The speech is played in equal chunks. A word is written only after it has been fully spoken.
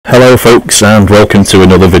Hello folks, and welcome to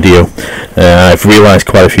another video. I've realised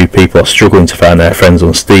quite a few people are struggling to find their friends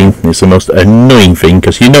on Steam. It's the most annoying thing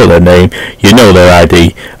because you know their name, you know their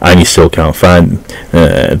ID, and you still can't find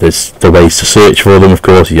them. There's the ways to search for them, of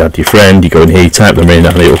course. You add your friend, you go in here, you type them in,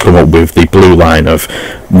 and it'll come up with the blue line of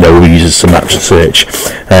no users to match the search.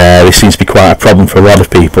 This seems to be quite a problem for a lot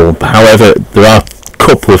of people. However, there are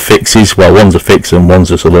couple of fixes. Well, one's a fix and one's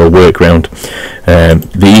just a little workaround.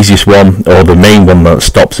 The easiest one, or the main one that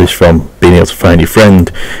stops this from being able to find your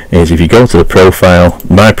friend, is if you go to the profile,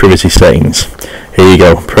 my privacy settings. Here you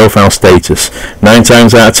go, profile status. 9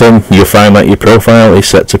 times out of 10 you'll find that your profile is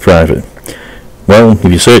set to private. Well, if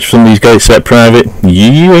you search for somebody who's got it set private,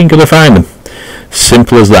 you ain't gonna find them.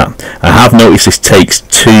 Simple as that. I have noticed this takes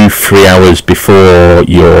 2-3 hours before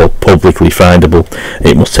you're publicly findable.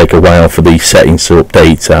 It must take a while for these settings to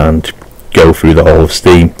update and go through the whole of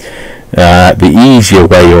Steam. The easier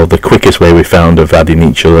way, or the quickest way we found of adding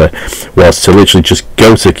each other, was to literally just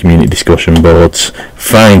go to community discussion boards,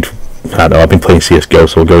 find, I don't know, I've been playing CSGO,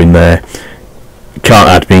 so I'll go in there, can't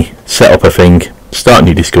add me, set up a thing, start a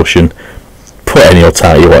new discussion, put any old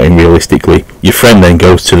title you want in. Realistically, your friend then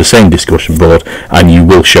goes to the same discussion board and you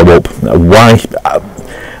will show up. Why?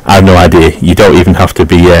 I have no idea. You don't even have to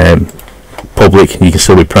be public, you can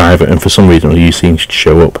still be private, and for some reason you seem to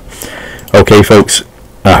show up. Okay folks,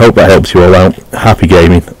 I hope that helps you all out. Happy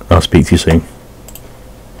gaming. I'll speak to you soon.